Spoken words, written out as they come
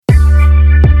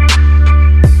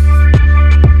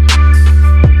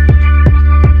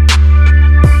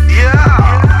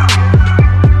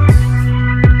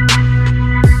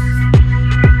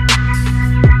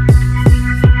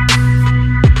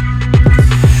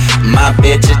My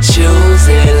bitch a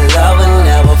Choosy lover,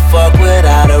 never fuck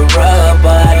without a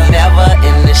rubber. Never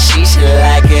in the sheets, she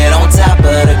like it on top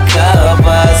of the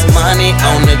covers. Money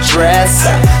on the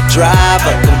dresser, drive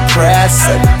a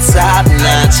compressor. Top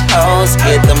notch hoes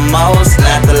get the most,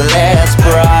 not the last,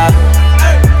 bruh.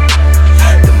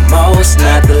 The most,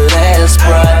 not the last,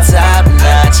 bruh. Top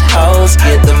notch hoes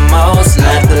get the most,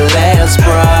 not the last,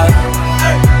 bruh.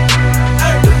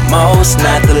 The most,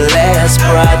 not the last,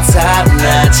 bruh. Top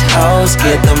notch hoes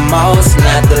get the most,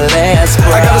 not the last,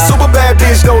 bruh. I got a super bad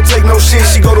bitch, don't take no shit.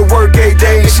 She go to work 8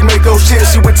 days, she make those shit.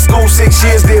 She went to school 6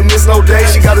 years, didn't miss no day.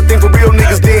 She got a thing for real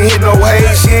niggas, didn't hit no hay.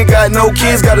 She ain't got no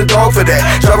kids, got a dog for that.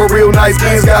 Drive a real nice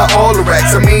Benz, got all the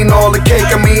racks. I mean all the cake,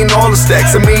 I mean all the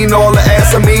stacks. I mean all the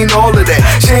ass, I mean all of that.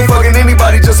 She ain't fucking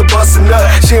anybody, just a bustin' nut.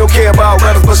 She don't care about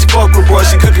rappers, but she fuck with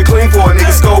boys. She cookin' clean for a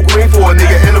nigga, skull green for a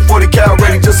nigga, and a 40 cal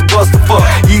ready just to bust the fuck.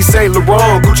 Yee Saint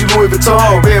Laurent, Gucci, Louis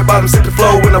Vuitton, red bottom sippin'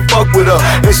 flow when I fuck with her.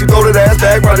 And she throw that ass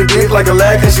back, ride a dick like a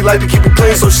lag, and she like to keep it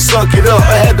clean, so she suck it up.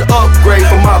 I had to upgrade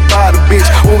for my body, bitch.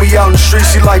 When we out in the street,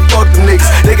 she like fuck the niggas.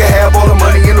 They can have all the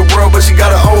money in the world, but she got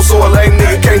her own, so a lame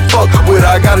nigga can't fuck with her.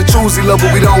 I got a Choosy lover,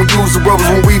 we don't use the brothers.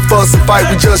 When we fuss and fight,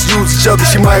 we just use each other.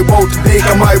 She might want the dick,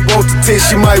 I might want the tits.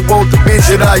 She might want the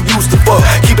bitch that I used to fuck.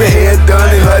 Keep her hair done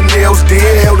and her nails did.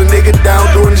 Held a nigga down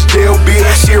during this jail bid.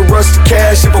 She'll rush the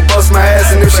cash if I bust my ass,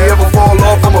 and if she ever fall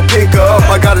off, I'ma pick her up.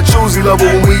 I got a Choosy lover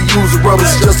when we use the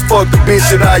brothers. Just fuck the bitch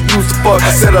that I used to fuck.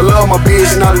 I said I love my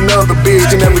bitch, not another bitch.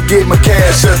 You never get my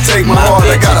cash, just take my heart.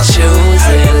 I got a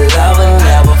Choosy lover,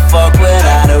 never fuck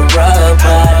without a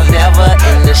rubber. Never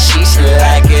in the sheets, she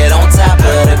like it on top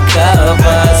of the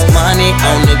covers. Money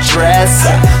on the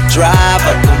dresser, drive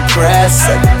a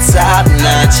compressor. Top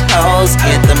notch hoes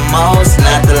get the most,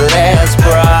 not the last,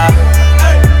 bruh.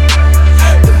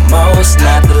 The most,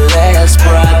 not the last,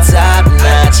 bruh. Top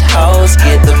notch hoes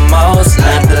get the most,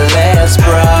 not the last,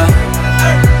 bruh.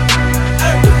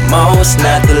 The most,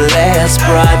 not the last,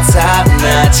 bruh. Top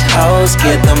notch hoes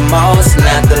get the most,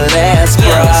 not the last,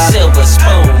 bruh. Young silver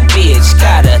spoon, bitch,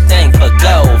 got a thing for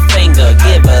gold finger.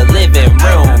 Give a living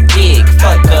room gig,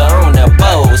 fuck her on the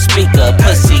bowl. Speaker,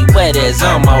 pussy wet as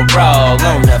on my roll.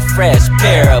 On the fresh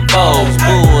pair of Vogues,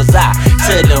 bullseye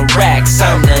to the racks.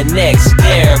 I'm the next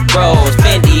Derrick Rose.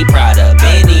 Fendi, Prada,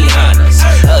 Benny Hannas.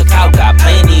 A cow got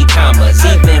plenty commas.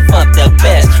 Even fuck the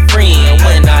best friend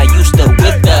when I used to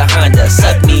whip the Honda.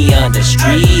 Suck me under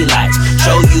street lights,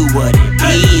 show you what it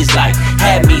be's like.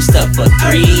 Had me stuck for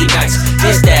 3 nights.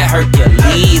 This that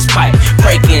Hercules pipe,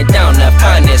 breaking down the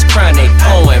finest chronic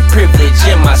poem. Privilege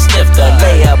in my snifter,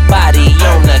 lay a body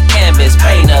on the canvas,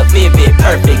 paint a vivid,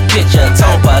 perfect picture.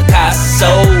 Tone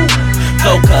Picasso,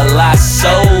 flow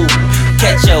colossal.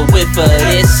 Catch a whiff of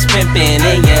this pimpin'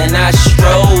 in your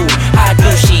nostril. How do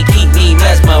she keep me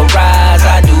mesmerized?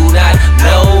 I do not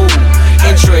know.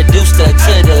 Introduced her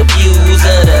to the views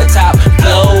of the top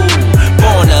flow.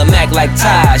 Born a Mac like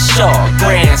Ty Shaw,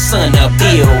 grandson of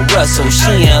Bill Russell.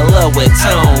 She in love with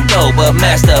Tone Go, but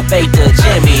masturbate to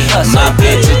Jimmy Hustle. My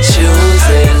bitch a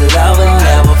Choosy lover,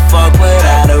 never fuck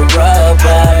without a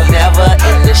rubber. Never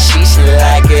in the sheets, she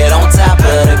like it on top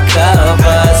of the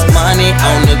covers. Money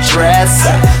on the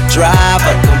dresser, drive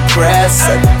a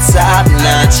compressor. Top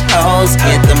notch hoes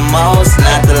get the most,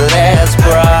 not the last,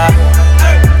 bruh.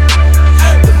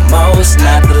 Most,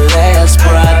 not the last,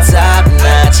 bruh. Top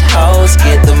notch hoes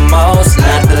get the most,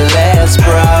 not the last,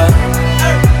 bruh.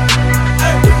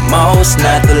 The most,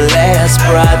 not the last,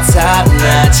 bruh. Top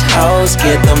notch hoes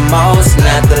get the most,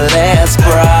 not the last,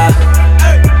 bruh.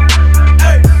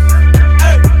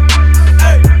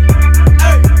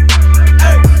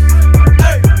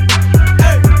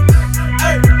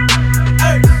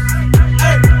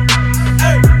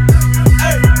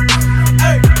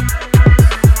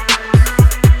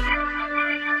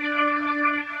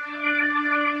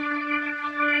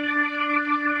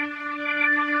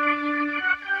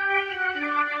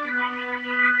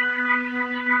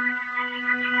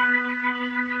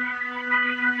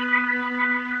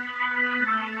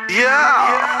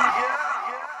 yeah.